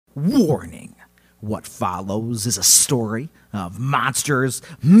Warning. What follows is a story of monsters,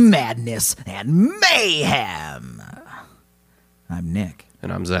 madness, and mayhem. I'm Nick.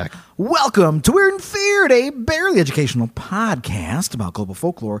 And I'm Zach. Welcome to Weird and Feared, a barely educational podcast about global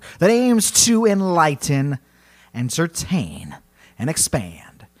folklore that aims to enlighten, entertain, and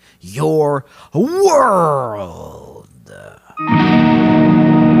expand your world.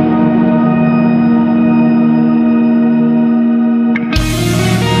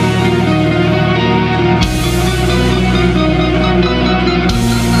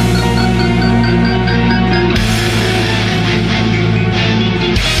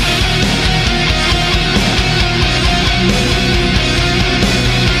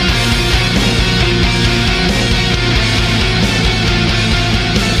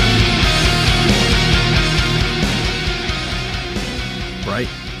 Right.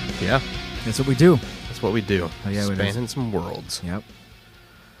 Yeah. That's what we do. That's what we do. Oh, yeah, it is. Expanding some worlds. Yep.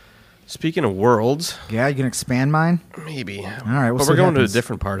 Speaking of worlds, Yeah, you can expand mine? maybe. All right, we'll but see we're what going happens. to a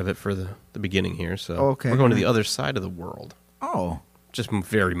different part of it for the beginning here. So Okay, we're going to all the right. other side of the world. Oh, Just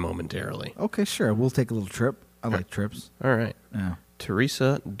very momentarily. okay, sure. We'll take a little trip. I like trips. All right. Yeah.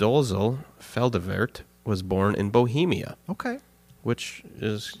 Teresa Dolzel Feldevert was born in Bohemia, Okay. which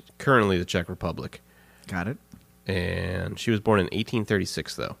is currently the Czech Republic. Got it. And she was born in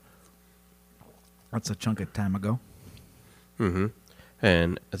 1836, though. That's a chunk of time ago. Mm-hmm.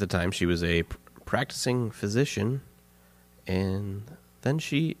 And at the time, she was a practicing physician, and then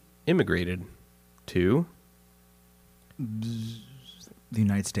she immigrated to, The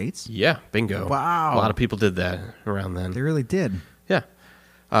United States? yeah, bingo. Wow. A lot of people did that around then. They really did.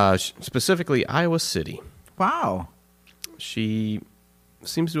 Yeah. Specifically, Iowa City. Wow. She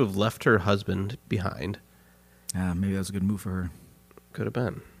seems to have left her husband behind. Maybe that was a good move for her. Could have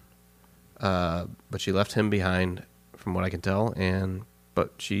been. But she left him behind, from what I can tell,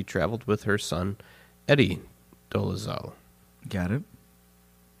 but she traveled with her son, Eddie Dolezal. Got it.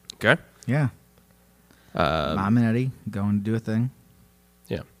 Okay? Yeah. Mom and Eddie going to do a thing.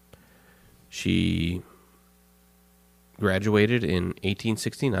 Yeah. She graduated in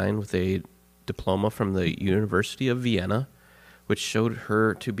 1869 with a diploma from the University of Vienna, which showed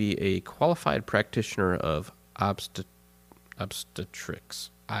her to be a qualified practitioner of obstetrics.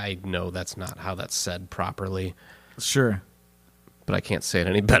 I know that's not how that's said properly, Sure. but I can't say it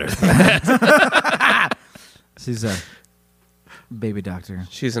any better than that. She's a baby doctor.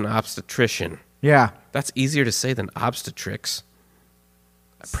 She's an obstetrician. Yeah. That's easier to say than obstetrics.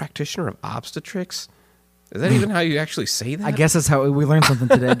 A practitioner of obstetrics? Is that even how you actually say that? I guess that's how we learned something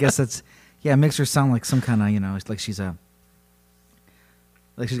today. I guess that's, yeah, it makes her sound like some kind of, it's like she's got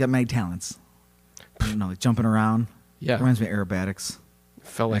many talents. Like jumping around. Yeah. Reminds me of aerobatics.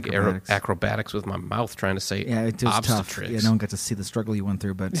 Felt like acrobatics with my mouth trying to say Yeah, it was tough. obstetrics. Yeah, no one got to see the struggle you went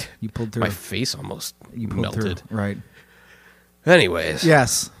through, but you pulled through. My face almost You pulled melted. through. Right. Anyways.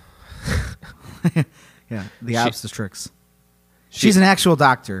 Yes. Yeah, the She- obstetrics. She's an actual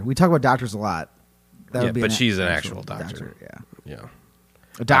doctor. We talk about doctors a lot. That Yeah, would be but she's an actual doctor. Yeah. Yeah.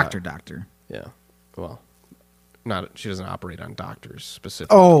 A doctor. Yeah. Well, she doesn't operate on doctors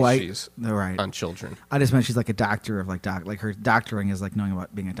specifically. Oh, She's all right. on children. I just meant she's like a doctor of like her doctoring is like knowing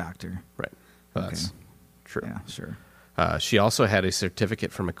about being a doctor. Right. That's Okay. true. Yeah, sure. She also had a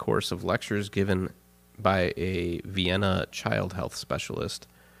certificate from a course of lectures given by a Vienna child health specialist.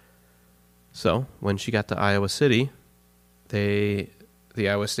 So when she got to Iowa City, the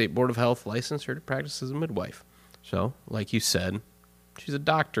Iowa State Board of Health licensed her to practice as a midwife. So, like you said, she's a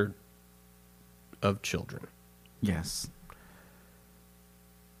doctor of children. Yes.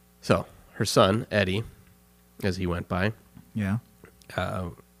 So her son, Eddie, as he went by, Yeah.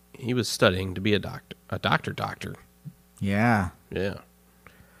 he was studying to be a doctor. Yeah. Yeah.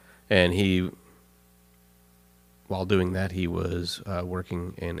 And while doing that, he was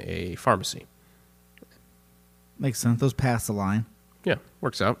working in a pharmacy. Makes sense. Those pass the line. Yeah,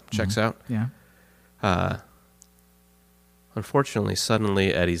 works out, checks out. Yeah. Unfortunately,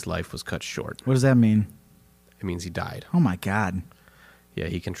 suddenly Eddie's life was cut short. What does that mean? It means he died. Oh my God. Yeah,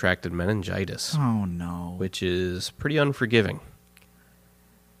 he contracted meningitis, Oh no. which is pretty unforgiving.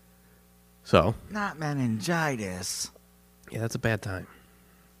 So, Not meningitis. yeah, that's a bad time.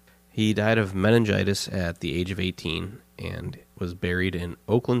 He died of meningitis at the age of 18 and was buried in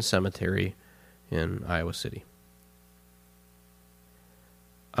Oakland Cemetery in Iowa City.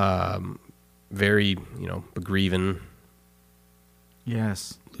 Very, begrieving,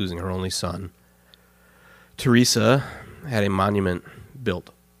 Yes. losing her only son. Teresa had a monument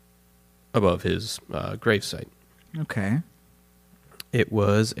built above his gravesite. Okay. It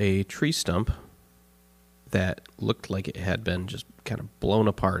was a tree stump that looked like it had been just kind of blown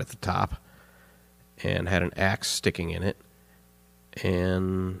apart at the top and had an axe sticking in it.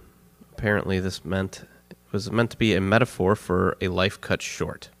 And apparently this was meant to be a metaphor for a life cut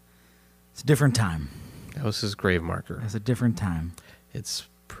short. It's a different time. That was his grave marker. It's a different time. It's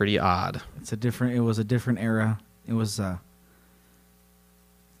pretty odd. It was a different era. It was,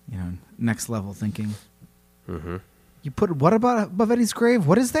 next level thinking. Mm-hmm. You put what above Eddie's grave?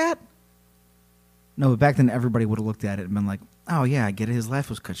 What is that? No, but back then everybody would have looked at it and been like, oh, yeah, I get it. His life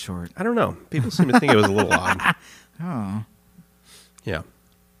was cut short. I don't know. People seem to think it was a little odd. Oh. Yeah.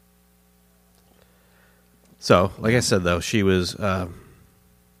 So, like I said, though, she was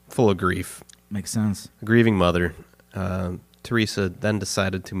full of grief. Makes sense. A grieving mother. Teresa then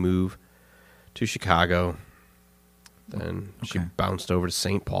decided to move to Chicago. Then she Okay. bounced over to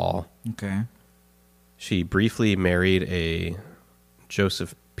St. Paul. Okay. She briefly married a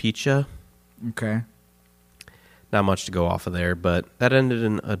Joseph Picha. Okay. Not much to go off of there, but that ended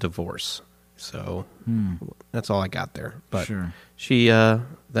in a divorce. So that's all I got there. But Sure. she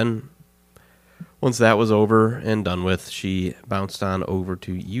then, once that was over and done with, she bounced on over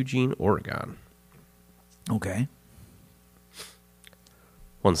to Eugene, Oregon. Okay.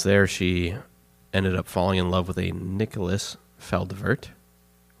 Once there, she ended up falling in love with a Nicholas Feldvert,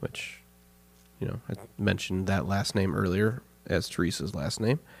 which, I mentioned that last name earlier as Teresa's last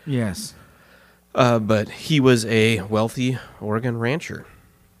name. Yes. But he was a wealthy Oregon rancher.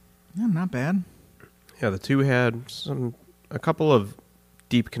 Yeah, not bad. Yeah, the two had a couple of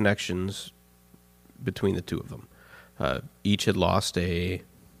deep connections between the two of them. Each had lost a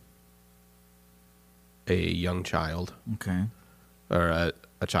young child, Okay. or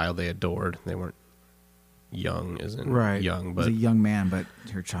a child they adored. They weren't young, as in Right. young, He but was a young man, but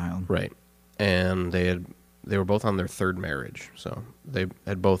her child. right. And they were both on their third marriage, so they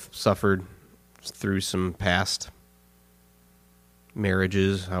had both suffered through some past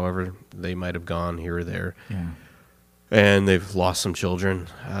marriages, however they might have gone here or there. Yeah. And they've lost some children.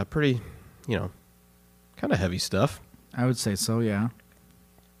 Pretty, kind of heavy stuff. I would say so, yeah.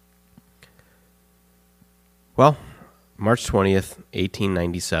 Well, March 20th,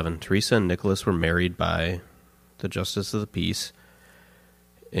 1897, Teresa and Nicholas were married by the Justice of the Peace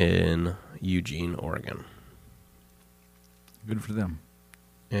in Eugene, Oregon. Good for them.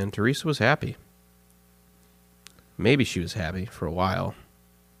 And Teresa was happy. Maybe she was happy for a while,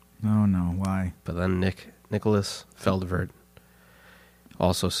 Oh, no. Why? but then Nicholas Feldvert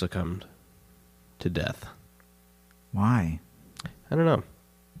also succumbed to death. Why? I don't know.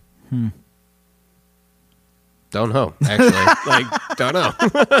 Hmm. Don't know, actually. Don't know.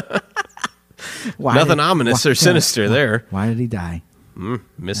 Why Nothing did- ominous why- or sinister there. Why did he die?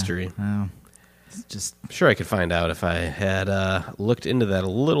 Mystery. Oh, it's just. I'm sure I could find out if I had looked into that a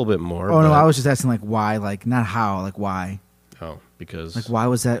little bit more. Oh no, but- I was just asking like why, like not how, like why, Oh, because like why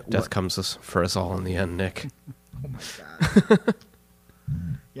was that? death comes for us all in the end, Nick.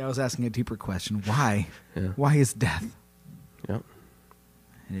 Yeah, I was asking a deeper question. Why? Yeah. Why is death? Yep.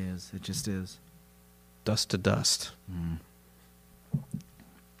 It is. It just is. Dust to dust.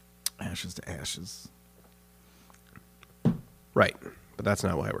 Ashes to ashes. Right. But that's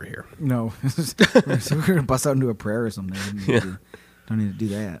not why we're here. No, we're gonna bust out into a prayer or something. Don't need to do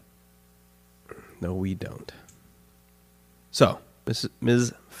that. No, we don't. So,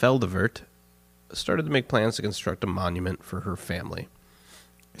 Ms. Feldvert started to make plans to construct a monument for her family.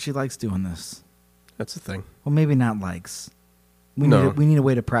 She likes doing this. That's the thing. Well, maybe not likes. We need a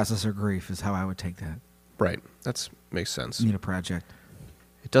way to process her grief. Is how I would take that. Right. That makes sense. We need a project.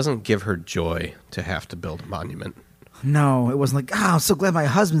 It doesn't give her joy to have to build a monument. No, it wasn't like, I'm so glad my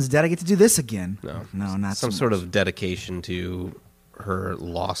husband's dead. I get to do this again. No, not some so sort much. of dedication to her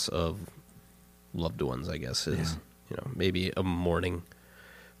loss of loved ones, I guess, is maybe a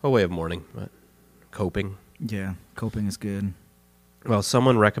way of mourning, but coping. Yeah, coping is good. Well,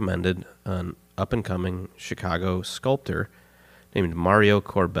 someone recommended an up-and-coming Chicago sculptor named Mario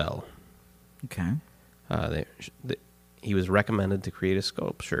Corbel. Okay. He was recommended to create a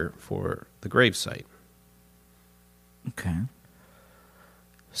sculpture for the gravesite. Okay.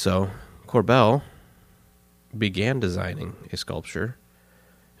 So Corbel began designing a sculpture,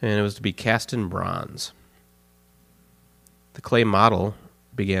 and it was to be cast in bronze. The clay model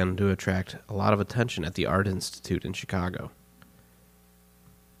began to attract a lot of attention at the Art Institute in Chicago.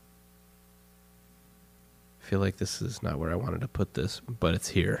 I feel like this is not where I wanted to put this, but it's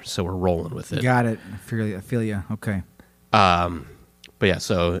here, so we're rolling with it. Got it. I feel you. Okay. But yeah,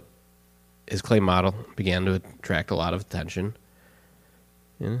 so his clay model began to attract a lot of attention,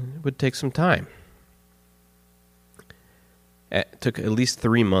 and it would take some time. It took at least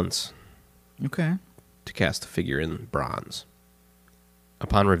 3 months Okay. to cast a figure in bronze.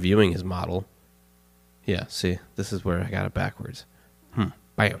 upon reviewing his model, yeah, see, this is where I got it backwards.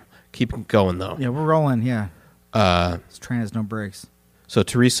 Bam. Keep going, though. Yeah, we're rolling, yeah. This train has no brakes. So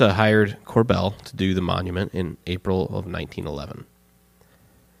Teresa hired Corbell to do the monument in April of 1911.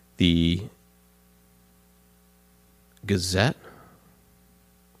 The Gazette,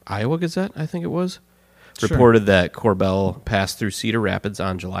 Iowa Gazette, I think it was, Sure. reported that Corbell passed through Cedar Rapids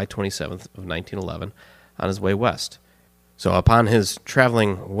on July 27th of 1911 on his way west. So upon his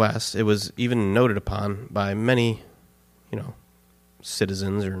traveling west, it was even noted upon by many,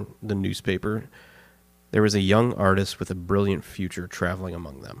 citizens or the newspaper. There was a young artist with a brilliant future traveling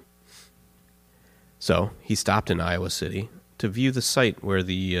among them. So he stopped in Iowa City to view the site where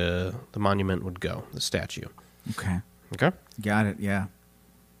the monument would go, the statue. Okay. Okay? Got it, yeah.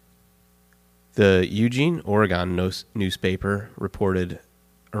 The Eugene, Oregon newspaper reported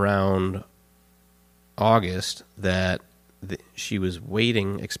around August that she was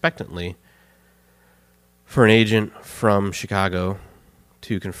waiting expectantly for an agent from Chicago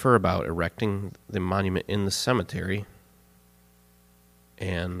to confer about erecting the monument in the cemetery,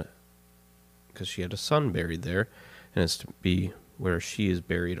 and because she had a son buried there, and it's to be where she is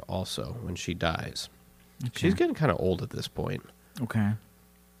buried also when she dies. Okay. She's getting kind of old at this point. Okay.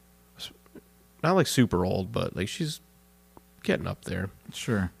 Not like super old, but like she's getting up there.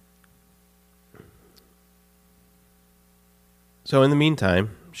 Sure. So in the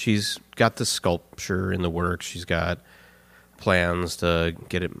meantime, she's got the sculpture in the works. She's got plans to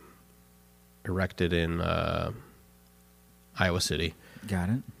get it erected in Iowa City. Got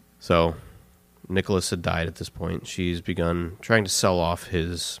it. So Nicholas had died at this point. She's begun trying to sell off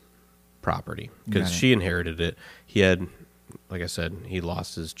his property because Got it. she inherited it. He had, like I said, he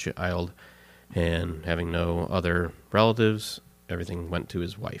lost his child, and having no other relatives, everything went to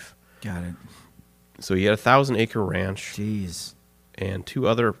his wife. Got it. So he had a 1,000-acre ranch Jeez. and 2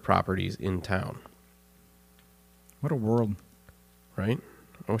 other properties in town. What a world. Right?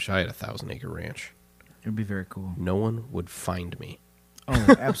 I wish I had a 1,000-acre ranch. It would be very cool. No one would find me.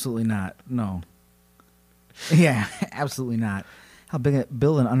 Oh, absolutely not. No. Yeah, absolutely not. How big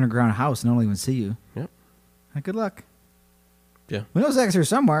build an underground house and no one even see you. Yep. Good luck. Yeah. We know Zach's here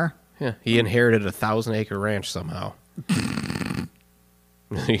somewhere. Yeah. He inherited a 1,000-acre ranch somehow.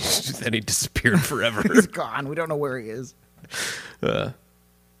 Then he disappeared forever. He's gone. We don't know where he is. But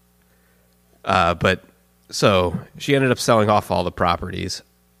so she ended up selling off all the properties,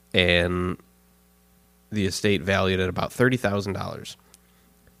 and the estate valued at about $30,000,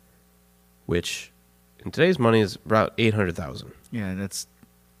 which in today's money is about $800,000. Yeah, that's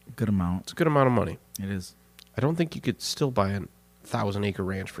a good amount. It's a good amount of money. It is. I don't think you could still buy a 1,000-acre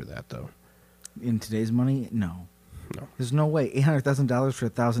ranch for that, though. In today's money, no. No. There's no way. $800,000 for a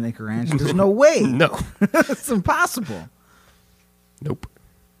 1,000-acre ranch? There's no way. No. It's impossible. Nope.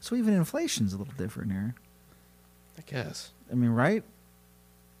 So even inflation's a little different here. I guess. I mean, right?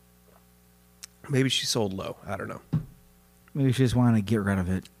 Maybe she sold low. I don't know. Maybe she just wanted to get rid of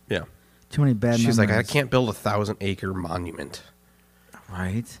it. Yeah. Too many bad She's like, I memories. can't build a 1,000-acre monument.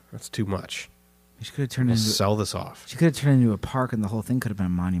 Right? That's too much. She could have turned I'll into sell this off. She could have turned into a park, and the whole thing could have been a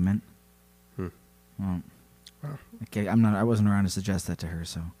monument. Well, okay, I wasn't around to suggest that to her.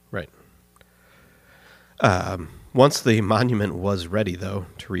 So Right. Once the monument was ready, though,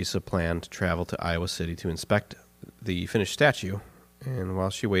 Teresa planned to travel to Iowa City to inspect the finished statue. And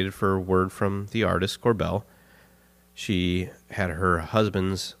while she waited for word from the artist, Corbell, she had her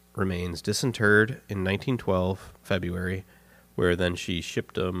husband's remains disinterred in 1912, February, where then she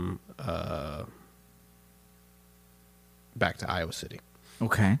shipped them back to Iowa City.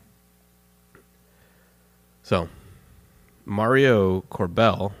 okay, So, Mario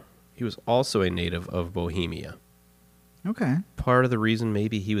Corbell, he was also a native of Bohemia. okay, Part of the reason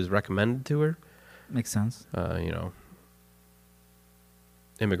maybe he was recommended to her, makes sense.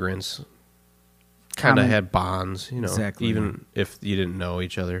 Immigrants kind of Common- had bonds, Exactly, even if you didn't know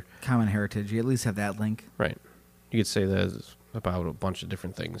each other. Common heritage. You at least have that link. Right. You could say that about a bunch of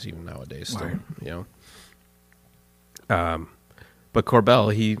different things even nowadays still, Right. But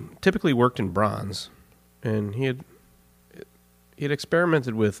Corbell, he typically worked in bronze, and he had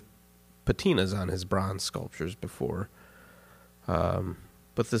experimented with patinas on his bronze sculptures before. But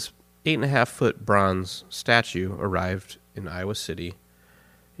this 8.5-foot bronze statue arrived in Iowa City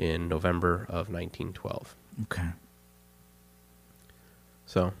in November of 1912. Okay,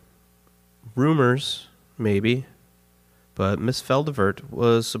 So, rumors, maybe, but Miss Feldevert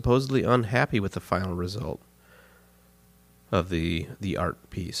was supposedly unhappy with the final result of the art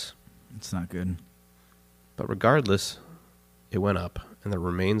piece. it's not good. But regardless, it went up, and the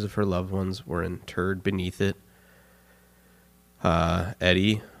remains of her loved ones were interred beneath it.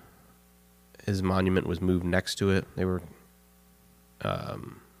 Eddie, his monument was moved next to it. They were,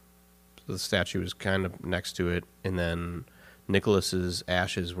 the statue was kind of next to it, and then Nicholas's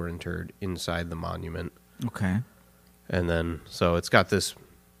ashes were interred inside the monument. Okay. And then, so it's got this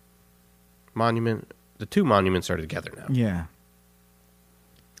monument. The two monuments are together now. Yeah.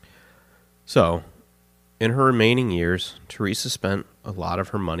 So, in her remaining years, Teresa spent a lot of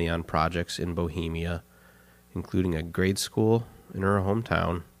her money on projects in Bohemia, including a grade school in her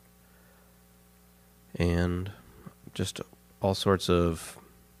hometown, and just all sorts of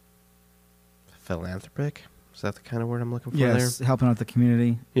philanthropic. Is that the kind of word I'm looking for Yes, there? helping out the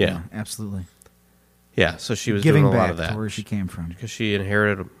community. Yeah. Absolutely. Yeah, so she was Giving doing a back lot of that to where she came from. because she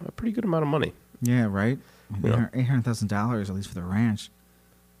inherited a pretty good amount of money. Yeah, right? Yeah. $800,000 at least for the ranch.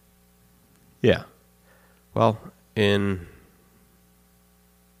 Yeah. Well, on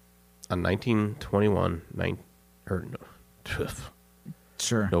 1921,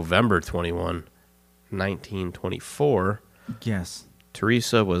 Sure. November 21, 1924, Yes.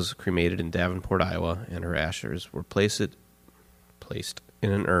 Teresa was cremated in Davenport, Iowa, and her ashes were placed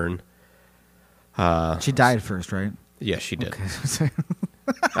in an urn. She died first, right? Yes, she did. Okay.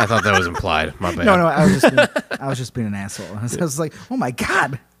 I thought that was implied. My bad. No, I was just being an asshole. I was like, oh my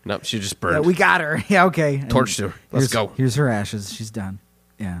God. Nope, she just Yeah, burned. we got her. Yeah, okay. And Torched her. Let's go. Here's her ashes. She's done.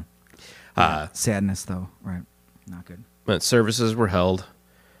 Yeah. Sadness, though. Right. Not good. But services were held,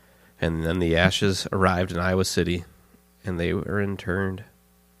 and then the ashes arrived in Iowa City, and they were interred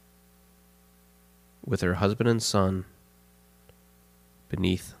with her husband and son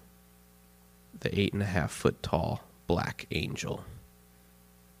beneath the 8.5-foot tall Black Angel.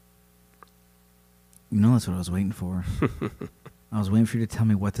 You know, that's what I was waiting for. I was waiting for you to tell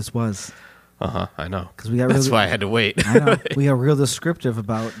me what this was. I know. 'Cause we got That's really- why I had to wait. I know. We got real descriptive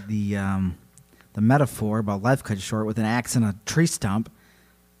about the metaphor about life cut short with an axe and a tree stump.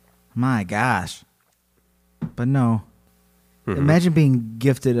 My gosh. But no. Imagine being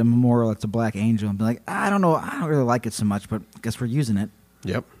gifted a memorial that's a Black Angel and be like, I don't know, I don't really like it so much, but I guess we're using it.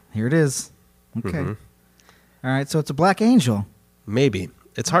 Yep. Here it is. Okay. All right, so it's a Black Angel. Maybe.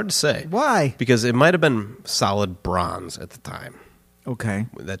 It's hard to say. Why? Because it might have been solid bronze at the time Okay.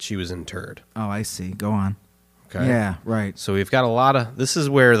 that she was interred. Oh, I see. Go on. Okay. Yeah, right. So we've got a lot of... This is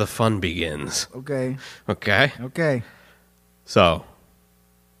where the fun begins. Okay. Okay? Okay. So,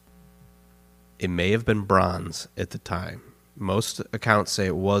 it may have been bronze at the time. Most accounts say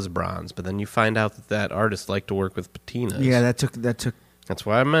it was bronze, but then you find out that that artist liked to work with patinas. Yeah, that took. That's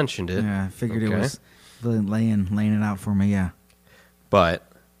why I mentioned it. Yeah, I figured it Okay? was laying it out for me. Yeah. But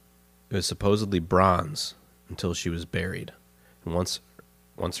it was supposedly bronze until she was buried. And once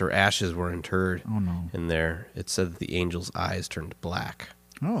her ashes were interred Oh no. in there, it said that the angel's eyes turned black.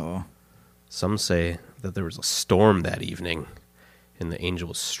 Oh. Some say that there was a storm that evening, and the angel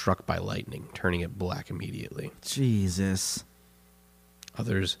was struck by lightning, turning it black immediately. Jesus.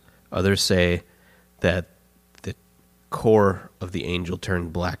 Others say that the core of the angel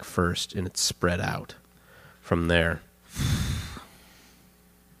turned black first, and it spread out from there.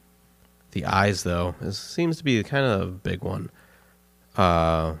 The eyes, though, seems to be kind of a big one,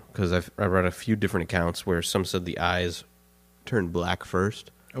 because I read a few different accounts where some said the eyes turned black first,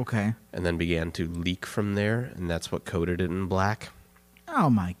 Okay. and then began to leak from there, and that's what coated it in black. Oh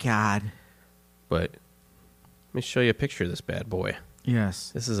my God. But let me show you a picture of this bad boy.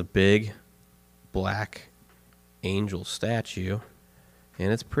 Yes. This is a big black angel statue,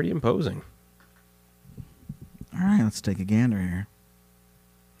 and it's pretty imposing. All right, let's take a gander here.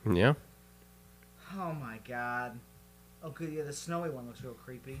 Yeah? Oh my God. Okay, yeah, the snowy one looks real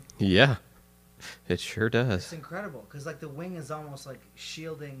creepy. Yeah. It sure It's does. incredible because like the wing is almost like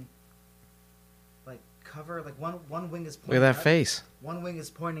shielding, like cover. Like one wing is Look pointing at that up, face. One wing is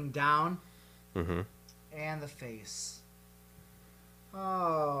pointing down, Mm-hmm. and the face.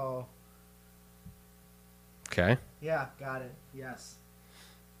 Oh. Okay. Yeah, got it. Yes.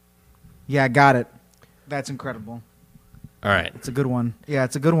 Yeah, got it. That's incredible. All right. It's a good one. Yeah,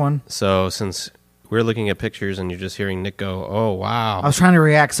 it's a good one. So since we're looking at pictures and you're just hearing Nick go, oh, wow. I was trying to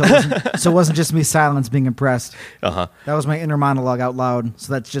react, so it wasn't just me silence being impressed. Uh-huh. That was my inner monologue out loud.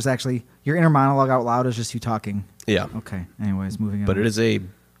 So that's just actually your inner monologue out loud is just you talking. Yeah. Okay. Anyways, moving on. But it is a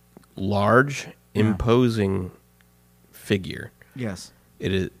large, Yeah. imposing figure. Yes.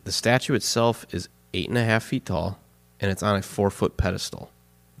 It is the statue itself is 8.5 feet tall, and it's on a 4-foot pedestal.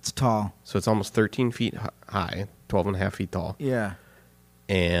 It's tall. So it's almost 13 feet high, 12.5 feet tall. Yeah.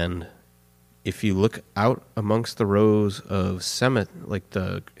 And if you look out amongst the rows of like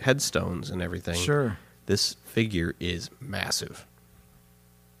the headstones and everything, Sure. this figure is massive.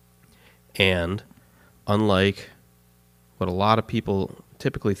 And unlike what a lot of people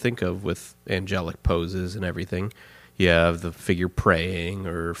typically think of with angelic poses and everything. You have the figure praying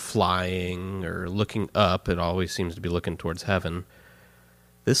or flying or looking up. It always seems to be looking towards heaven.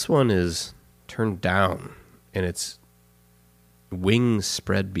 This one is turned down, and its wings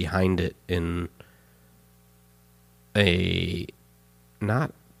spread behind it in a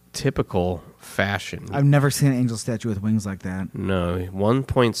not typical fashion. I've never seen an angel statue with wings like that. No, one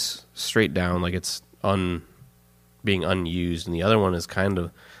points straight down like it's being unused, and the other one is kind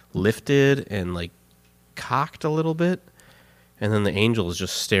of lifted and like cocked a little bit, and then the angel is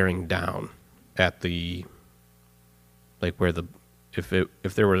just staring down at the like where the if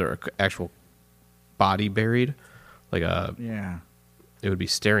there was an actual body buried, like Yeah. it would be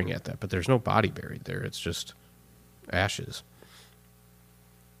staring at that, but there's no body buried there. It's just ashes.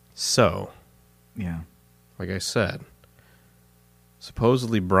 So, Yeah. like I said,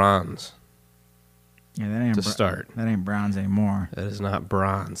 supposedly bronze Yeah, that ain't to start. That ain't bronze anymore. That is not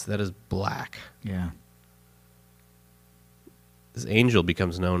bronze. That is black. Yeah. This angel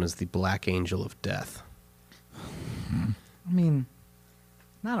becomes known as the Black Angel of Death. I mean,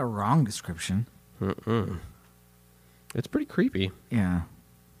 not a wrong description. Mm-mm. It's pretty creepy. Yeah.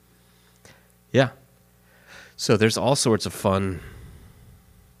 Yeah. So there's all sorts of fun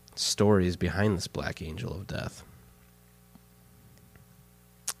stories behind this Black Angel of Death.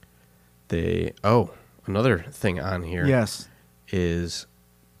 Another thing on here Yes. is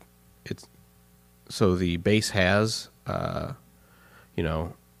so the base has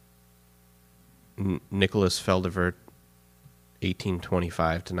Nicholas Feldevert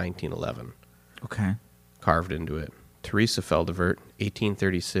 1825 to 1911 Okay. carved into it. Teresa Feldevert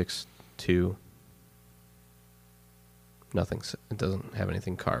 1836 to nothing. It doesn't have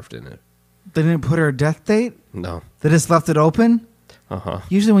anything carved in it. They didn't put her death date? No. They just left it open? Uh-huh.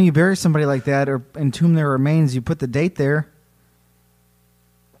 Usually when you bury somebody like that or entomb their remains, you put the date there.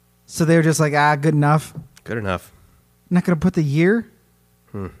 So they were just like, good enough. Good enough. Not going to put the year?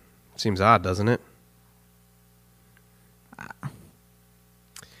 Seems odd, doesn't it?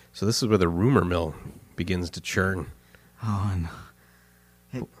 So this is where the rumor mill begins to churn. Oh,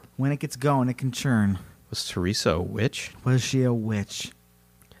 no. When it gets going, it can churn. Was Teresa a witch? Was she a witch?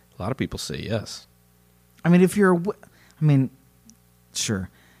 A lot of people say yes. I mean, if you're sure.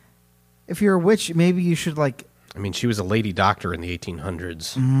 If you're a witch, maybe you should, like... I mean, she was a lady doctor in the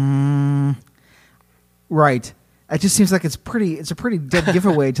 1800s. Right. It just seems like it's a pretty dead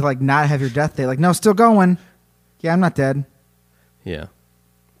giveaway to, like, not have your death date. Like, no, still going. Yeah, I'm not dead. Yeah.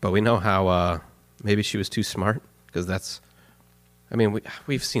 But we know how maybe she was too smart, because that's... I mean,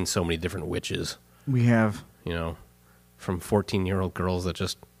 we've seen so many different witches. We have. From 14-year-old girls that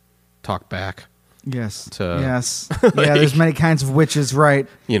just talk back. Yes. Yes. Yeah, there's many kinds of witches, right?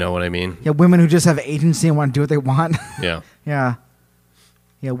 You know what I mean? Yeah, women who just have agency and want to do what they want. Yeah. Yeah.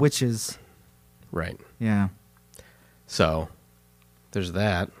 Yeah, witches. Right. Yeah. So, there's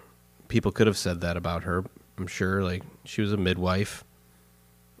that. People could have said that about her, I'm sure. Like, she was a midwife.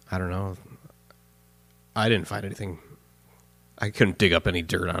 I don't know. I didn't find anything. I couldn't dig up any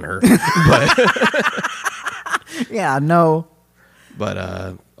dirt on her. Yeah, no. But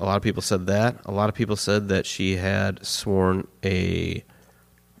a lot of people said that. A lot of people said that she had sworn a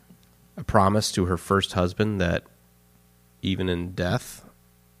promise to her first husband that even in death,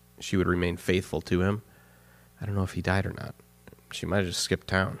 she would remain faithful to him. I don't know if he died or not. She might have just skipped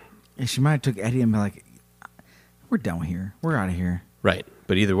town. Yeah, she might have took Eddie and been like, we're done here. We're out of here. Right.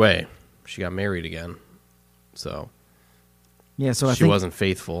 But either way, she got married again. So Yeah, so I she think, wasn't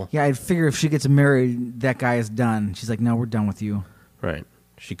faithful. Yeah, I figure if she gets married, that guy is done. She's like, no, we're done with you. Right.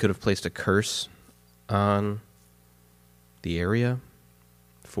 She could have placed a curse on the area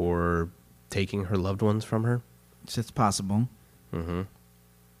for taking her loved ones from her. It's possible. Mm-hmm.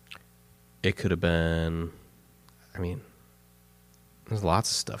 It could have been... I mean, there's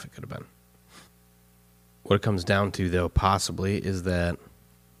lots of stuff it could have been. What it comes down to, though, possibly, is that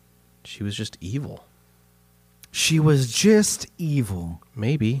she was just evil. She was just evil.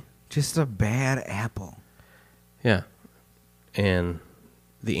 Maybe. Just a bad apple. Yeah. And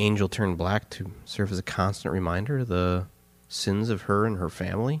the angel turned black to serve as a constant reminder of the sins of her and her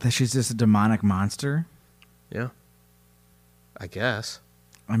family. That she's just a demonic monster? Yeah. I guess.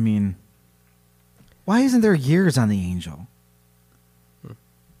 I mean, why isn't there years on the angel?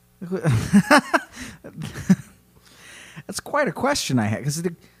 That's quite a question I had.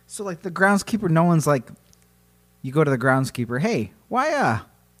 So, like, the groundskeeper, no one's like, you go to the groundskeeper, hey, why,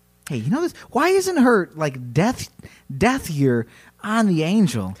 hey, you know this? Why isn't her, like, death year on the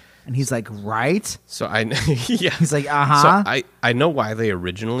angel? And he's like, right? So yeah. He's like, uh-huh. So I know why they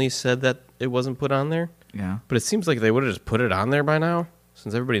originally said that it wasn't put on there. Yeah. But it seems like they would have just put it on there by now,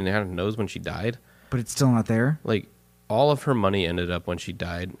 since everybody now knows when she died. But it's still not there? Like, all of her money ended up when she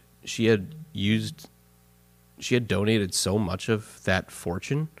died. She had donated so much of that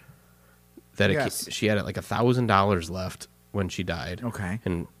fortune that Yes. she had like $1,000 left when she died. Okay.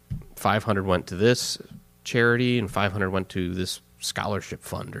 And 500 went to this charity and 500 went to this scholarship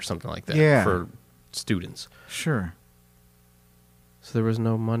fund or something like that Yeah. for students. Sure. So there was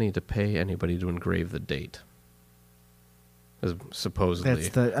no money to pay anybody to engrave the date. As supposedly. That's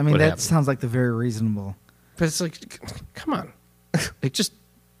the. I what mean, that happened. sounds like the very reasonable. But it's like, come on. Like, just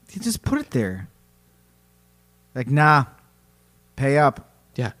You just put it there. Like, nah. Pay up.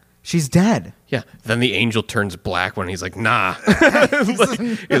 yeah. She's dead. Yeah. Then the angel turns black when he's like, nah.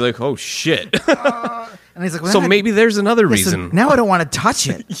 He's like, oh shit. And he's like, well, So now maybe there's another listen, reason. now I don't want to touch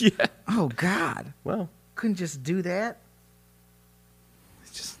it. Yeah. Oh God. Well, Couldn't just do that.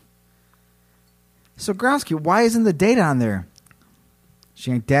 It's just. So Gronsky, why isn't the date on there?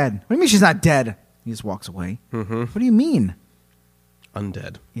 She ain't dead. What do you mean she's not dead? He just walks away. mm-hmm. What do you mean?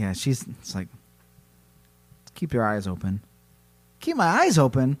 Undead. Yeah, it's like, keep your eyes open. Keep my eyes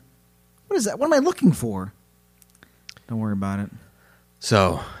open? What is that? What am I looking for? Don't worry about it.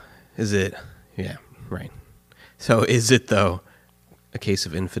 So, is it? Yeah, right. So, is it though a case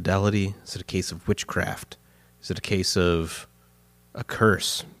of infidelity? Is it a case of witchcraft? Is it a case of a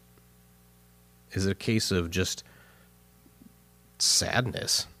curse? Is it a case of just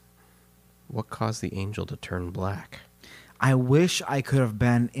sadness? What caused the angel to turn black? I wish I could have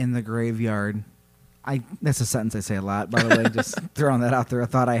been in the graveyard. That's a sentence I say a lot, by the way, just throwing that out there, a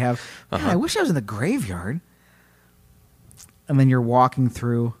thought I have. Man, I wish I was in the graveyard. And then you're walking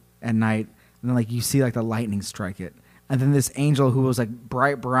through at night, and then like you see like the lightning strike it. And then this angel who was like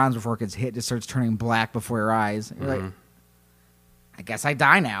bright bronze before it gets hit just starts turning black before your eyes. You're like, I guess I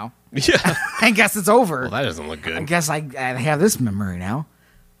die now. Yeah. I guess it's over. Well, that doesn't look I good. guess I have this memory now.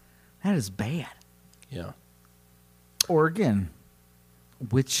 That is bad. Yeah. Or again,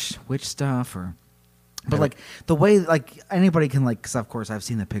 witch stuff, or but Yeah. like the way like anybody can like, because of course I've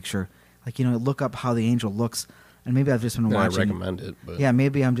seen the picture, like look up how the angel looks, and maybe I've just been And I watching. recommend it, but Yeah,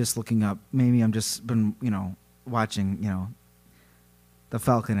 maybe I'm just looking up. Maybe I'm just been watching the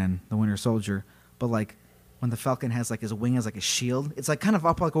Falcon and the Winter Soldier, but like when the Falcon has like his wing as like a shield, it's like kind of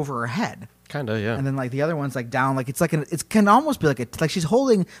up like over her head. kind of, yeah. And then like the other one's like down, like it's like it can almost be like she's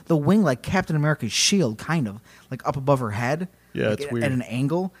holding the wing like Captain America's shield, kind of like up above her head. Yeah, like, it's weird. at an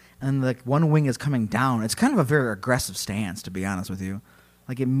angle, and like one wing is coming down. It's kind of a very aggressive stance, to be honest with you.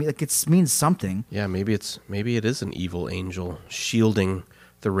 Like it means something. Yeah, maybe it is an evil angel shielding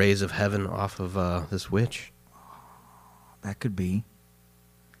the rays of heaven off of this witch. That could be.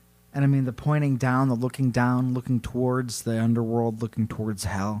 And I mean the pointing down, the looking down, looking towards the underworld, looking towards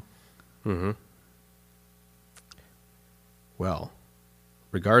hell. Mm-hmm. Well,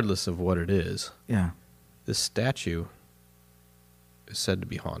 regardless of what it is, Yeah. this statue is said to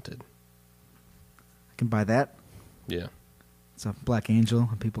be haunted. I can buy that. Yeah. It's a black angel,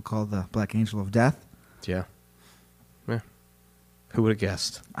 and people call it the Black Angel of Death. Yeah. Yeah. Who would have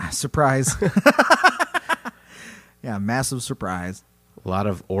guessed? Surprise. Yeah, massive surprise. A lot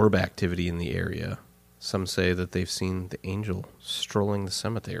of orb activity in the area. Some say that they've seen the angel strolling the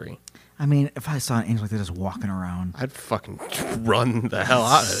cemetery. I mean, if I saw an angel like that just walking around, I'd fucking run the hell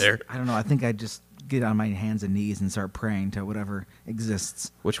out of there. I don't know. I think I'd just get on my hands and knees and start praying to whatever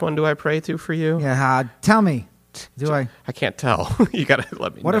exists. Which one do I pray to for you? Yeah, tell me. Do I? I can't tell. You gotta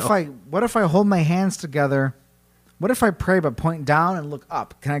let me What know. if I hold my hands together? What if I pray but point down and look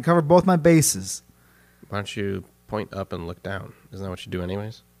up? Can I cover both my bases? Why don't you point up and look down? Isn't that what you do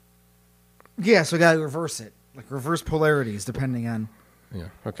anyways? Yeah, so I gotta reverse it, like reverse polarities, depending on. Yeah.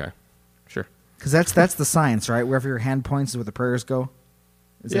 Okay. Sure. Because that's the science, right? Wherever your hand points is where the prayers go.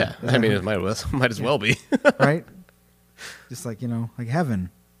 Is Yeah. that I mean, it might as well be. right? Just like like heaven.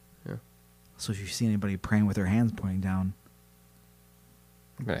 Yeah. So if you see anybody praying with their hands pointing down,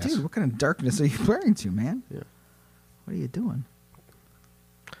 I'm gonna dude, ask. what kind of darkness are you praying to, man? Yeah. What are you doing?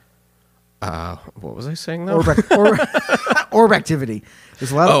 What was I saying though? Orb activity.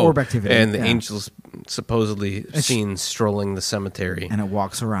 There's a lot of orb activity. And the yeah. angel's supposedly seen strolling the cemetery. And it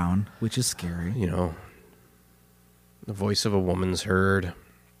walks around, which is scary. You know, the voice of a woman's heard.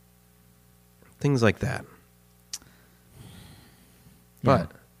 Things like that.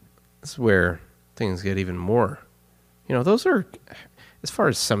 But this is where things get even more. Those are, as far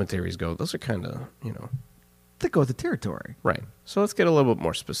as cemeteries go, those are kind of, They go with the territory. right. So let's get a little bit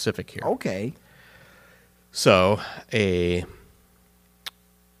more specific here. Okay. So,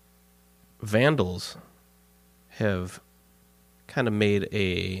 vandals have kind of made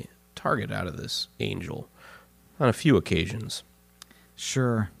a target out of this angel on a few occasions.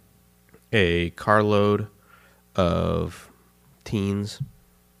 Sure. A carload of teens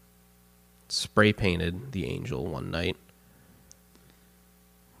spray painted the angel one night.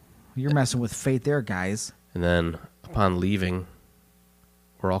 You're messing with fate there, guys. And then, upon leaving,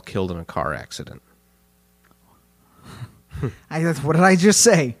 were all killed in a car accident. What did I just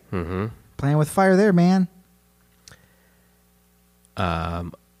say? Mm-hmm. Playing with fire there, man.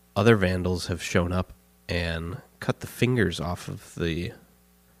 Other vandals have shown up and cut the fingers off of the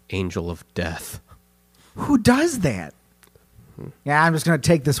angel of death. Who does that? Yeah, I'm just going to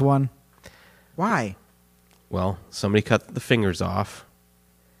take this one. Why? Well, somebody cut the fingers off,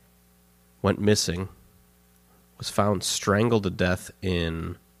 went missing, was found strangled to death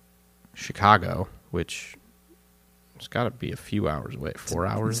in Chicago, which has got to be a few hours away, 4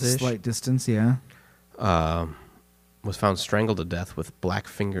 hours It's a ish. slight distance, yeah. Was found strangled to death with black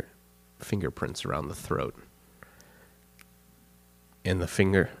fingerprints around the throat. And the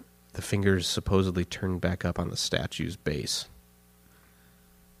fingers supposedly turned back up on the statue's base.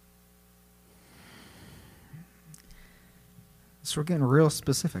 So we're getting real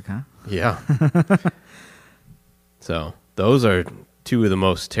specific, huh? Yeah. So those are two of the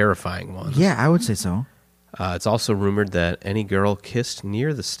most terrifying ones. Yeah, I would say so. It's also rumored that any girl kissed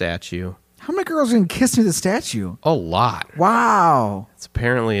near the statue. How many girls are going to kiss near the statue? A lot. Wow. It's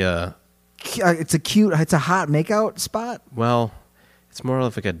apparently It's a hot makeout spot? well, it's more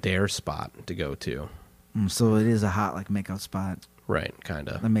of like a dare spot to go to. So it is a hot makeout spot. Right, kind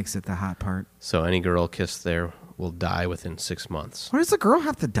of. That makes it the hot part. So any girl kissed there will die within 6 months. Why does the girl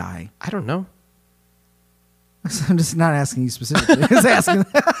have to die? I don't know. I'm just not asking you specifically. Just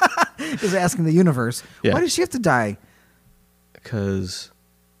asking the universe. Yeah. Why does she have to die? Because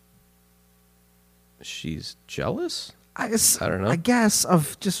she's jealous? I don't know. I guess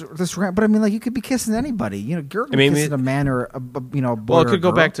of just this rant, but I mean, you could be kissing anybody. Girl can kiss a man or a boy. Well, it or a could go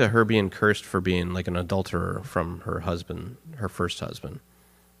girl. back to her being cursed for being like an adulterer from her husband, her first husband.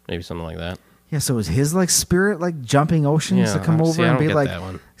 Maybe something like that. Yeah, so is his spirit jumping oceans Yeah, to come see, over I and don't be get that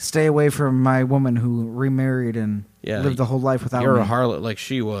one. stay away from my woman who remarried and lived the whole life without You're me. a harlot like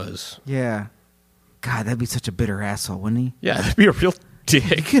she was. Yeah. God, that'd be such a bitter asshole, wouldn't he? Yeah, that'd be a real You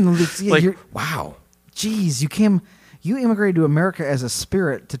dick. couldn't Wow. Jeez, you immigrated to America as a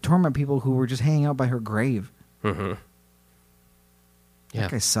spirit to torment people who were just hanging out by her grave. Mm-hmm. Yeah,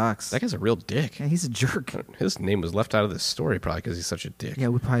 That guy sucks. that guy's a real dick. Yeah, he's a jerk. His name was left out of this story probably because he's such a dick. Yeah,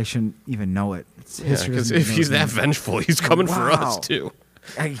 we probably shouldn't even know it. Yeah, because if he's that vengeful, he's coming for us too.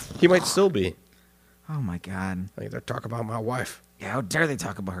 He might still be. Oh my God. Like they're talking about my wife. Yeah, how dare they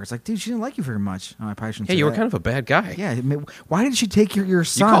talk about her? It's like, dude, she didn't like you very much. Oh, I probably shouldn't Hey, say you were that. kind of a bad guy. Yeah, why did she take your You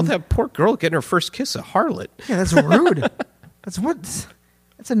son? called that poor girl getting her first kiss a harlot. Yeah, that's rude.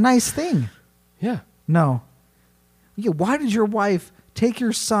 That's a nice thing. Yeah. No. Yeah, why did your wife take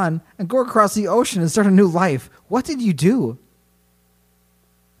your son and go across the ocean and start a new life? What did you do?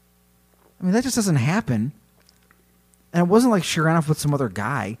 I mean, that just doesn't happen. And it wasn't like she ran off with some other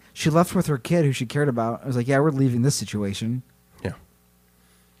guy. She left with her kid who she cared about. I was like, yeah, we're leaving this situation. Yeah.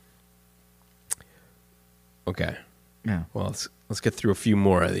 Okay. Yeah. Well, let's get through a few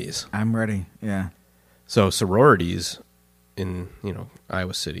more of these. I'm ready. Yeah. So sororities in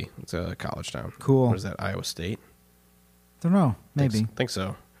Iowa City. It's a college town. Cool. What is that? Iowa State. Don't know. Maybe. Think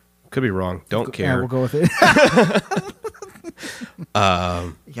so. Could be wrong. Don't Yeah, care. we'll go with it.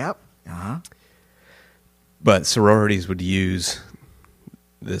 Yep. Uh-huh. But sororities would use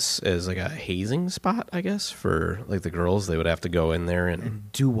this as like a hazing spot, I guess, for like the girls. They would have to go in there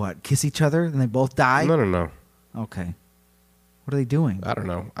and Do what? Kiss each other and they both die? no. Okay. What are they doing? I don't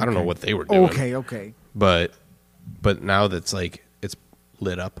know. I don't know what they were doing. Okay. But now that's it's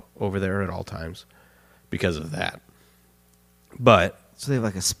lit up over there at all times because of that. But So they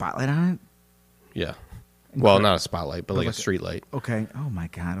have a spotlight on it? yeah. Well, not a spotlight, but like a like a- street light. Okay. Oh my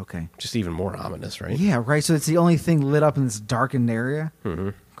God. Okay. Just even more ominous, right? Yeah, right. So it's the only thing lit up in this darkened area? Mm-hmm.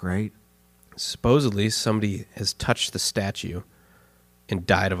 Great. Supposedly, somebody has touched the statue and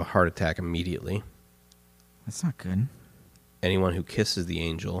died of a heart attack immediately. That's not good. Anyone who kisses the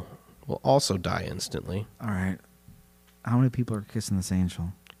angel will also die instantly. All right. How many people are kissing this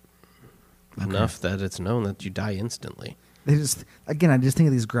angel? Okay. Enough that it's known that you die instantly. I just think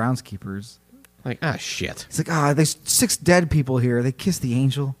of these groundskeepers. Like, shit. It's like, there's 6 dead people here. They kissed the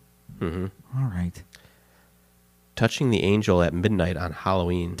angel. Mm-hmm. All right. Touching the angel at midnight on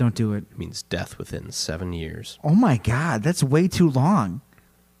Halloween Don't do it. means death within 7 years. Oh my God. That's way too long.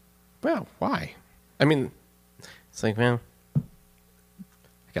 Well, why? I mean, it's like, man, I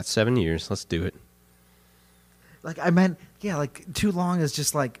got 7 years. Let's do it. I meant, too long is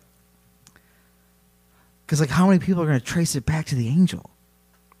just Because, like, how many people are going to trace it back to the angel?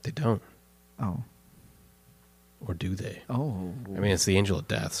 They don't. Oh. Or do they? Oh. I mean, it's the angel of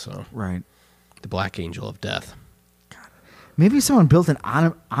death, so. Right. The black angel of death. Maybe someone built an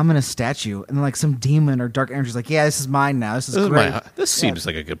ominous statue, and then, like, some demon or dark energy is like, yeah, this is mine now. This is great. This seems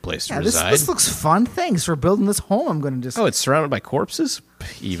like a good place to This reside. looks fun. Thanks for building this home. I'm going to just... Oh, it's surrounded by corpses?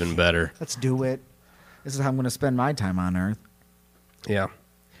 Even better. Let's do it. This is how I'm going to spend my time on Earth. Yeah.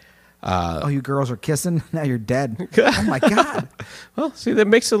 Oh, you girls are kissing? Now you're dead. Oh, my God. Well, see, that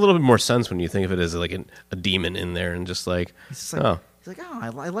makes a little bit more sense when you think of it as like a demon in there and just like, He's like, I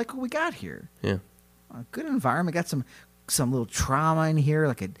like what we got here. yeah. A good environment. Got some little trauma in here,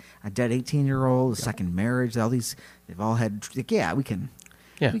 like a dead 18-year-old, a second marriage. All these, they've all had. Like, yeah, we can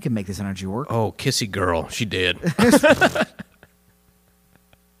make this energy work. Oh, kissy girl, she did.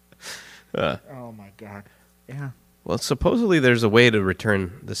 Oh my God. Yeah. Well, supposedly there's a way to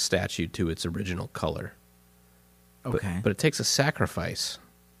return the statue to its original color. Okay. But it takes a sacrifice,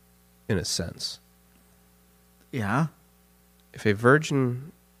 in a sense. Yeah. If a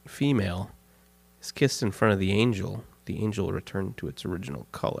virgin female is kissed in front of the angel will return to its original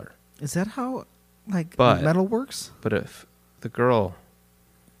color. Is that how But- metal works? But if the girl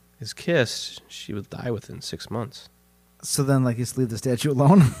is kissed, she will die within 6 months. So then, like, just leave the statue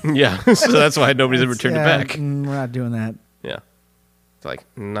alone. Yeah, so that's why nobody's ever returned it back. We're not doing that. Yeah. It's like,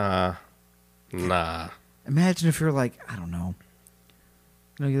 nah. Imagine if you're like, I don't know.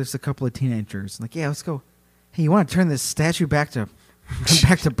 You know, there's a couple of teenagers. Like, yeah, let's go. Hey, you want to turn this statue back to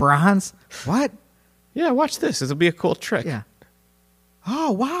bronze? What? Yeah, watch this. It'll be a cool trick. Yeah.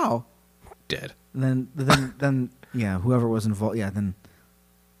 Oh, wow. Dead. And then, yeah, whoever was involved, yeah, then,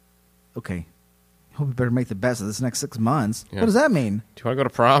 okay. Hope you better make the best of this next 6 months. Yeah. What does that mean? Do you want to go to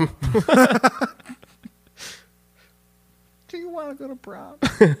prom? Do you want to go to prom?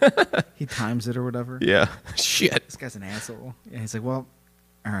 He times it or whatever. Yeah. Shit. This guy's an asshole. Yeah, he's like, well,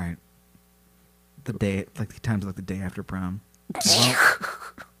 all right. The day, like, he times it like the day after prom. Well,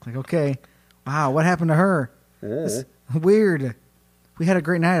 like, okay. Wow, what happened to her? This- weird. We had a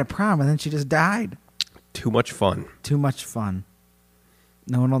great night at prom, and then she just died. Too much fun. Too much fun.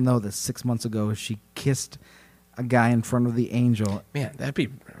 No one will know that 6 months ago she kissed a guy in front of the angel. Man, that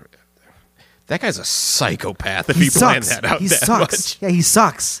guy's a psychopath if he planned that out He that sucks. much. Yeah, he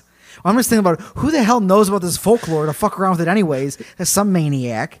sucks. Well, I'm just thinking about who the hell knows about this folklore to fuck around with it anyways. That's some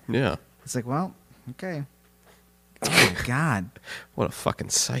maniac. Yeah. It's like, well, okay. Oh my God. What a fucking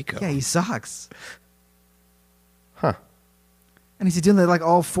psycho. Yeah, he sucks. Huh. And is he doing that like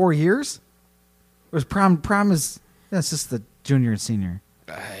all 4 years? Or is prom is that's just the junior and senior.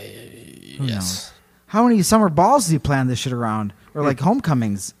 Who Yes. knows? How many summer balls do you plan this shit around? Or like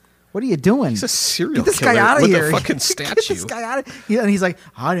homecomings? What are you doing? He's a serial Get this killer guy out of with here. a fucking Get statue. this guy out of here. And he's like,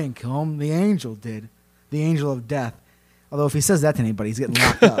 I didn't kill him. The angel did. The angel of death. Although if he says that to anybody, he's getting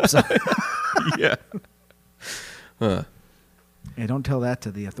locked up. So Yeah. yeah, don't tell that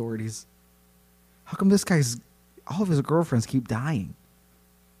to the authorities. How come this guy's all of his girlfriends keep dying?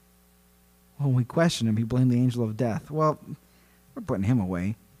 When we question him, he blamed the angel of death. Well, we're putting him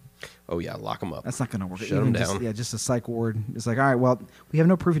away. Oh, yeah, lock him up. That's not going to work. Shut him down. Just a psych ward. It's like, all right, well, we have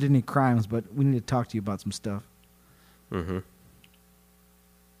no proof you did any crimes, but we need to talk to you about some stuff. Mm-hmm.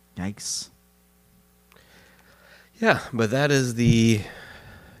 Yikes. Yeah, but that is the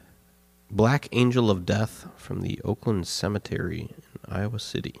Black Angel of Death from the Oakland Cemetery in Iowa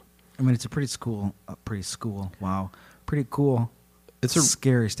City. I mean, it's a pretty cool. Wow, pretty cool. It's a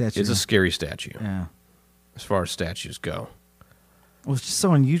scary statue. It's a scary statue Yeah. as far as statues go. Well, it's just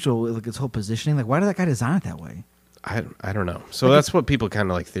so unusual, like its whole positioning. Like, why did that guy design it that way? I don't know. So that's what people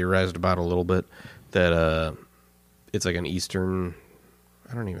kind of like theorized about a little bit. That it's like an Eastern.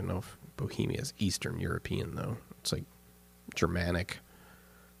 I don't even know if Bohemia is Eastern European though. It's like Germanic,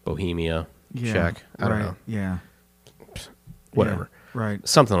 Bohemia, Yeah, Czech. I don't know. Yeah. Whatever. Yeah, right.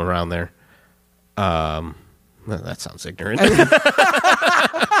 Something around there. That sounds ignorant.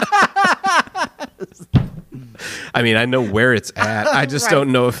 I mean, I know where it's at. I just Right.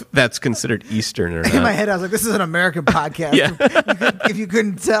 don't know if that's considered Eastern or not. In my head, I was like, "This is an American podcast." Yeah. If you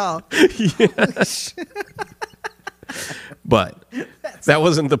couldn't tell, But that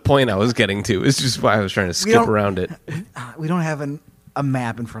wasn't the point I was getting to. It's just why I was trying to skip don't- around it. we don't have a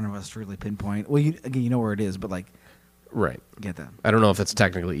map in front of us to really pinpoint. Well, you know where it is, but like, Right. get that. I don't know if it's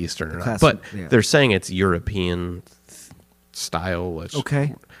technically Eastern or not. classic, But yeah. they're saying it's European style, which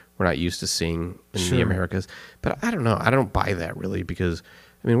Okay. we're not used to seeing in Sure. the Americas. But I don't know. I don't buy that really because,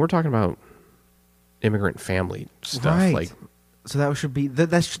 I mean, we're talking about immigrant family stuff. Right. Like, So that should be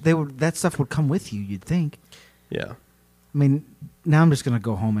that stuff would come with you. You'd think. yeah. I mean, now I'm just gonna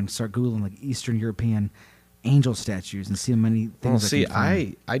go home and start googling like Eastern European angel statues and see how many things. Well, see, can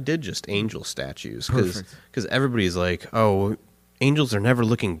find. I did just angel statues Perfect. because everybody's like, oh, angels are never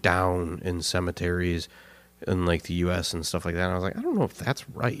looking down in cemeteries in like the U.S. and stuff like that. And I was like, I don't know if that's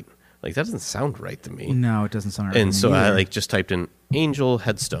right. Like that doesn't sound right to me. No, it doesn't sound right. And to so me I either. like just typed in angel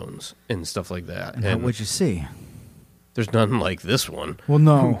headstones and stuff like that. And what'd you see? There's none like this one. Well,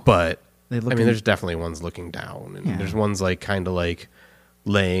 no. But They I look mean, in- there's definitely ones looking down, and Yeah. there's ones like kind of like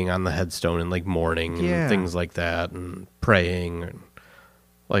laying on the headstone and like mourning and Yeah. things like that, and praying, and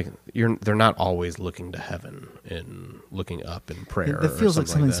like they're not always looking to heaven and looking up in prayer. It feels or like something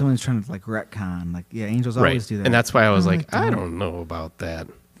something that. someone's trying to like retcon. Like, yeah, angels Right, always do that. and that's why I was No, like, they I don't. don't know about that.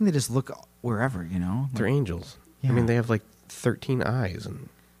 I think they just look wherever, you know. They're angels. Yeah. I mean, they have like 13 eyes and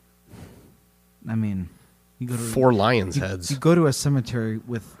I mean, you go to 4 lions' you, heads. You go to a cemetery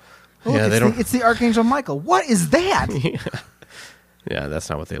with. Oh, Yeah, look, they don't- It's the Archangel Michael. What is that? Yeah, that's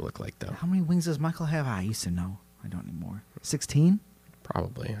not what they look like, though. How many wings does Michael have? I used to know. I don't anymore. 16?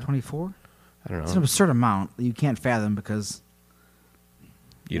 Probably. 24? I don't It's an know. absurd amount that you can't fathom because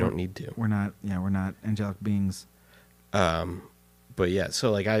You don't need to. we're not angelic beings. But yeah,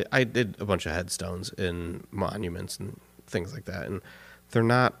 so like I did a bunch of headstones and monuments and things like that, and they're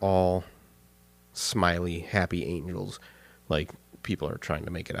not all smiley, happy angels like people are trying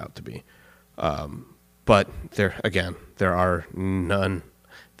to make it out to be. But there are none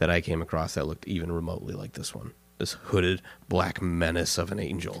that I came across that looked even remotely like this one. This hooded black menace of an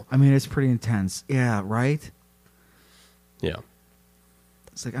angel. I mean, it's pretty intense. Yeah, right? Yeah.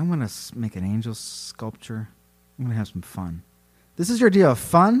 It's like, I'm going to make an angel sculpture. I'm going to have some fun. This is your idea of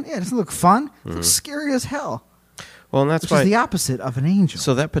fun? Yeah, it doesn't look fun. It looks scary as hell. Well, and that's Which why. is the opposite of an angel.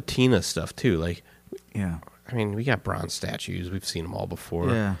 So that patina stuff too. Like, yeah. I mean, we got bronze statues. We've seen them all before.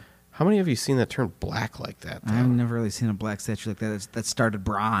 Yeah. How many have you seen that turn black like that? though? I've never really seen a black statue like that that started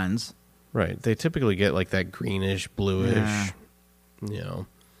bronze. Right. They typically get like that greenish, bluish. Yeah. You know,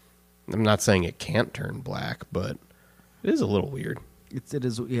 I'm not saying it can't turn black, but it is a little weird It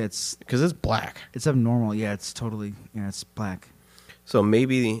is. Yeah, it's because it's black. abnormal. Yeah, it's totally. Yeah, it's black. So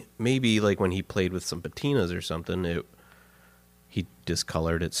maybe like when he played with some patinas or something, he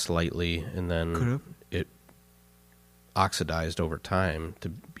discolored it slightly, and then Could've. it oxidized over time to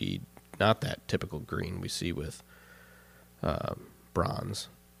be not that typical green we see with bronze.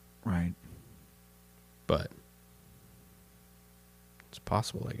 Right. But it's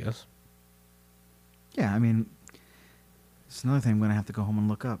possible, I guess. Yeah, I mean, it's another thing I'm going to have to go home and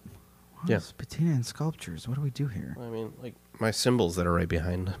look up. What Yeah. is patina and sculptures? What do we do here? I mean, like my symbols that are right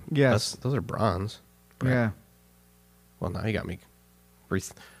behind. Yes. those are bronze. Right? Yeah. Well, now you got me.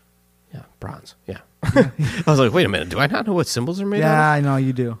 Yeah, bronze. Yeah. I was like, wait a minute. Do I not know what symbols are made Yeah, out I know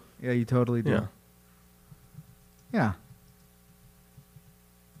you do. Yeah, you totally of? do. Yeah. Yeah.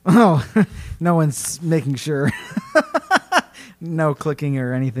 Oh, no one's making sure. No clicking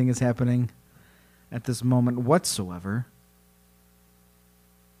or anything is happening at this moment whatsoever.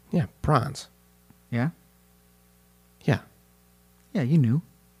 Yeah, bronze. Yeah? Yeah. Yeah, you knew.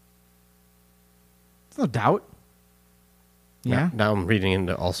 There's no doubt. Yeah? Now I'm reading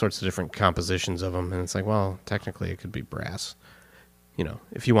into all sorts of different compositions of them, and it's like, well, technically it could be brass. You know,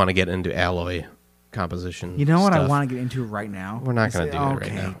 if you want to get into alloy composition. You know what I stuff. want to get into right now? We're not gonna do that right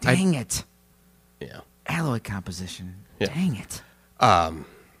Okay, now. dang it. Yeah. Alloy composition. Yeah. Dang it.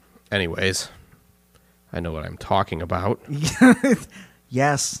 Anyways, I know what I'm talking about,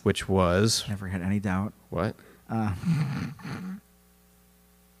 Yes. which was Never had any doubt. what?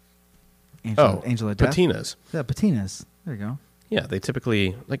 Angel of Death. patinas. Yeah, patinas. There you go. Yeah, they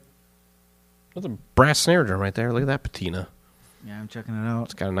typically like. That's a brass snare drum right there. Look at that patina. Yeah, I'm checking it out.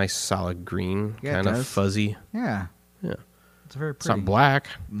 It's got a nice solid green, Yeah, it kind of does. fuzzy. Yeah, Yeah, it's very it's pretty. not black.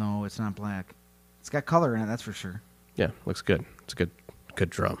 No, it's not black. It's got color in it, that's for sure. Yeah, looks good. It's a good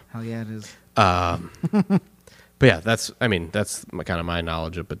drum. Hell yeah, it is. But yeah, that's my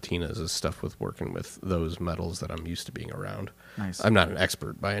knowledge of patinas is stuff with working with those metals that I'm used to being around. Nice. I'm not an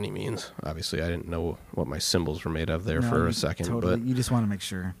expert by any means. Obviously, I didn't know what my symbols were made of there No, for you a second, totally, but you just want to make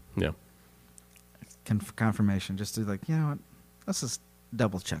sure. yeah. Confirmation, just to like, you know what? Let's just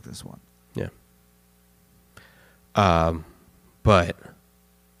double check this one. Yeah. But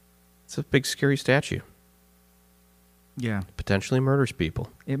it's a big scary statue. Yeah, Potentially murders people.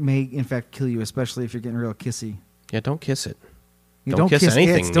 it may in fact kill you, especially if you're getting real kissy. Yeah, don't kiss it. You Don't kiss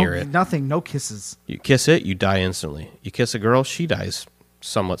anything kids, near it. Nothing, no kisses. You kiss it, you die instantly. You kiss a girl, she dies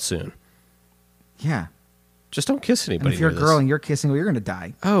somewhat soon. Yeah, Just don't kiss and anybody if you're a near girl this. and you're kissing, well, you're gonna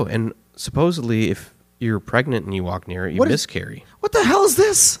die. Oh, and supposedly if you're pregnant and you walk near it, you What is- miscarry. What the hell is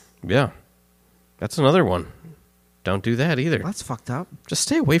this? Yeah. That's another one. Don't do that either. That's fucked up. Just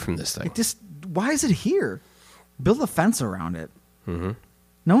stay away from this thing. Why is it here? Build a fence around it. Mm-hmm.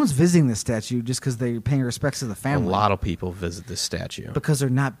 No one's visiting this statue just because they're paying respects to the family. A lot of people visit this statue. Because they're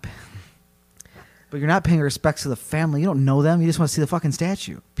not. But you're not paying respects to the family. You don't know them. You just want to see the fucking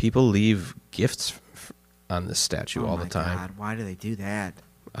statue. People leave gifts on this statue all my the time. God, why do they do that?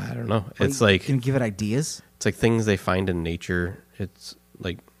 I don't know. What, It's like can you give it ideas? it's like things they find in nature. It's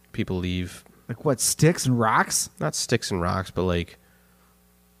like people leave Like what? Sticks and rocks? not sticks and rocks, but like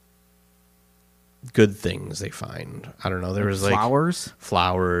good things they find. I don't know. There was like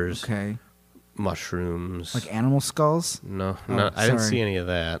flowers. Okay. mushrooms. Like animal skulls. No, Oh, no, I didn't sorry. see any of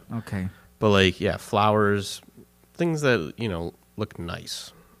that. Okay. But like, yeah, flowers, things that look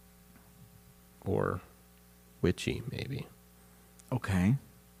nice or witchy, maybe. Okay.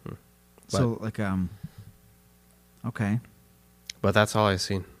 But- So like Okay. But that's all I've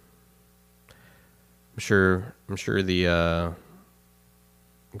seen. I'm sure the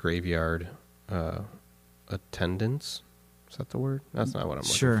graveyard attendants, is that the word? That's not what I'm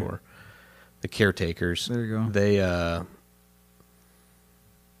Sure. looking for. The caretakers. There you go. They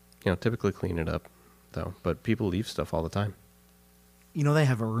typically clean it up though, but people leave stuff all the time. They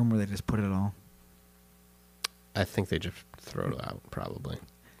have a room where they just put it all. I think they just throw it out probably.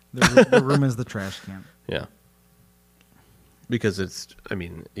 The room is the trash can. Yeah. Because it's,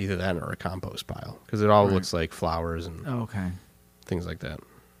 either that or a compost pile. Because it all Right. looks like flowers and Oh, okay. things like that.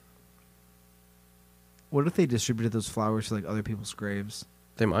 What if they distributed those flowers to like other people's graves?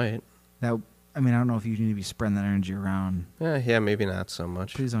 They might. That I don't know if you need to be spreading that energy around. Yeah, maybe not so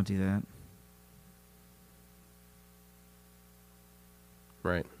much. Please don't do that.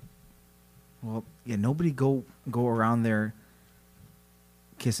 Right. Well, yeah, nobody go around there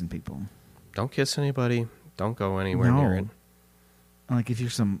kissing people. Don't kiss anybody. Don't go anywhere No. near it. And, like if you're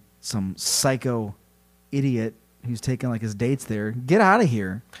some psycho idiot who's taking like his dates there, get out of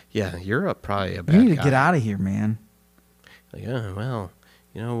here. Yeah, you're probably a bad You need to guy. get out of here, man. Like, well,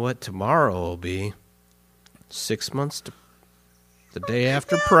 you know what? Tomorrow will be 6 months to the day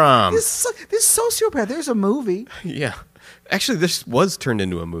after prom. This sociopath. There's a movie. Yeah. Actually, this was turned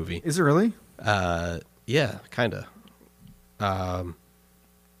into a movie. Is it really? Yeah, kind of.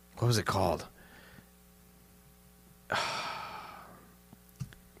 What was it called?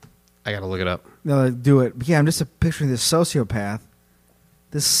 I gotta look it up. No, do it. But yeah, I'm just picturing this sociopath,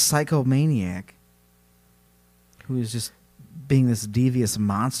 this psychomaniac, who is just being this devious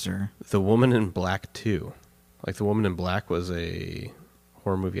monster. The Woman in Black 2. Like, The Woman in Black was a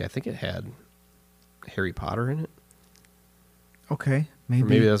horror movie. I think it had Harry Potter in it. Okay, Or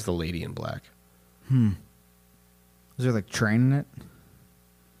maybe that was The Lady in Black. Is there like train in it?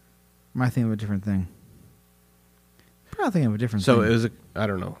 Am I thinking of a different thing? Probably thinking of a different thing. So it was I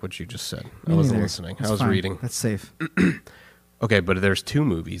don't know what you just said. Me I wasn't neither. listening. That's I was fine. reading. That's safe. Okay, but there's two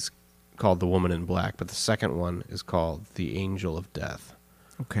movies called The Woman in Black, but the second one is called The Angel of Death.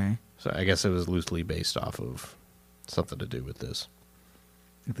 Okay. So I guess it was loosely based off of something to do with this.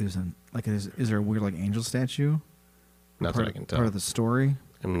 If there's is there a weird like angel statue? Not that I can tell. Part of the story.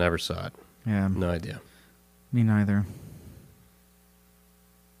 I never saw it. Yeah. No idea. Me neither.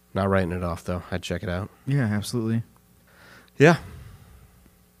 Not writing it off, though. I'd check it out. Yeah, absolutely. Yeah.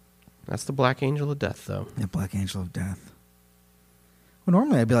 That's the Black Angel of Death, though. Yeah, Black Angel of Death. Well,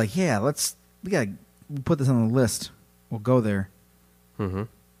 normally I'd be like, yeah, we gotta put this on the list. We'll go there. Mm-hmm.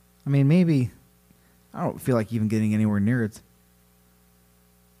 I mean, maybe I don't feel like even getting anywhere near it.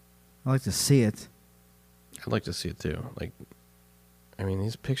 I like to see it. I'd like to see it, too.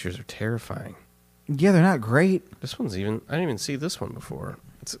 These pictures are terrifying. Yeah, they're not great. This one's I didn't even see this one before.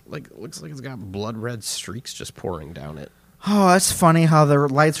 It's looks like it's got blood red streaks just pouring down it. Oh, that's funny how the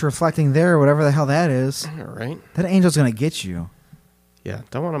light's reflecting there, whatever the hell that is. All right. That angel's gonna get you. Yeah,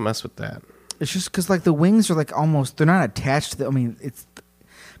 don't want to mess with that. It's just because like the wings are like almost, they're not attached to it's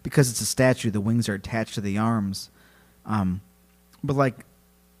because it's a statue, the wings are attached to the arms. But like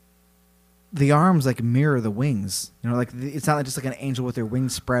the arms like mirror the wings. Like it's not just like an angel with their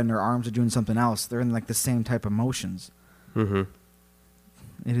wings spread and their arms are doing something else. They're in like the same type of motions. Mm-hmm.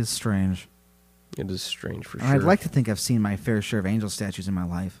 It is strange. It is strange for And sure. I'd like to think I've seen my fair share of angel statues in my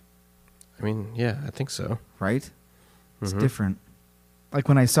life. Yeah, I think so. Right? It's Mhm. different. Like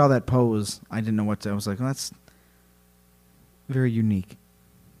when I saw that pose, I didn't know what to. I was like, well, that's very unique.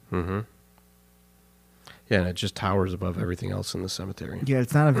 Mm-hmm. Yeah, and it just towers above everything else in the cemetery. Yeah,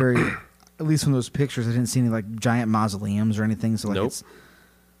 it's not a very. At least from those pictures, I didn't see any like giant mausoleums or anything. So like Nope. it's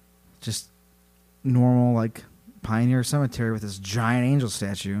just normal like Pioneer Cemetery with this giant angel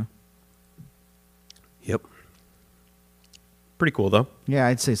statue. Yep. Pretty cool, though. Yeah,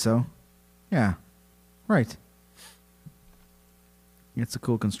 I'd say so. Yeah, right. It's a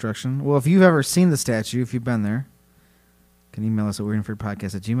cool construction. Well, if you've ever seen the statue, if you've been there, can email us at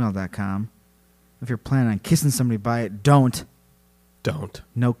weirdandfearedpodcast@gmail.com. If you're planning on kissing somebody by it, don't. Don't.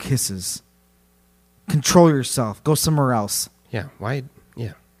 No kisses. Control yourself. Go somewhere else. Yeah. Why?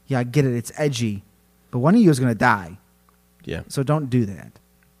 Yeah. Yeah, I get it. It's edgy. But one of you is going to die. Yeah. So don't do that.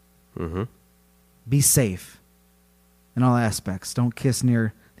 Mm-hmm. Be safe in all aspects. Don't kiss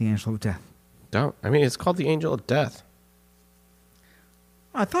near the angel of death. Don't. I mean, it's called the Angel of Death.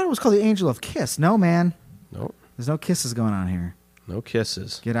 I thought it was called the angel of kiss. No, man. Nope. There's no kisses going on here. No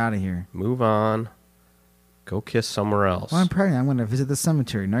kisses. Get out of here. Move on. Go kiss somewhere else. Well, I'm pregnant. I'm going to visit the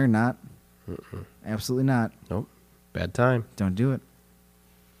cemetery. No, you're not. Mm-mm. Absolutely not. Nope. Bad time. Don't do it.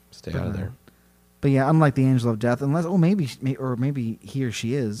 Stay out of there. But yeah, unlike the angel of death, unless maybe he or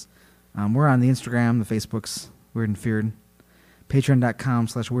she is. We're on the Instagram, the Facebooks, Weird and Feared,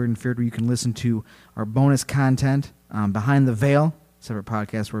 Patreon.com/Weird and Feared, where you can listen to our bonus content, Behind the Veil, separate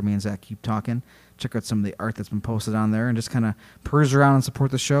podcast where me and Zach keep talking. Check out some of the art that's been posted on there, and just kind of peruse around and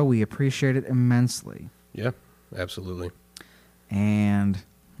support the show. We appreciate it immensely. Yeah, absolutely. And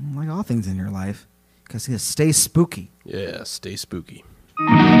like all things in your life, you gotta stay spooky. Yeah, stay spooky.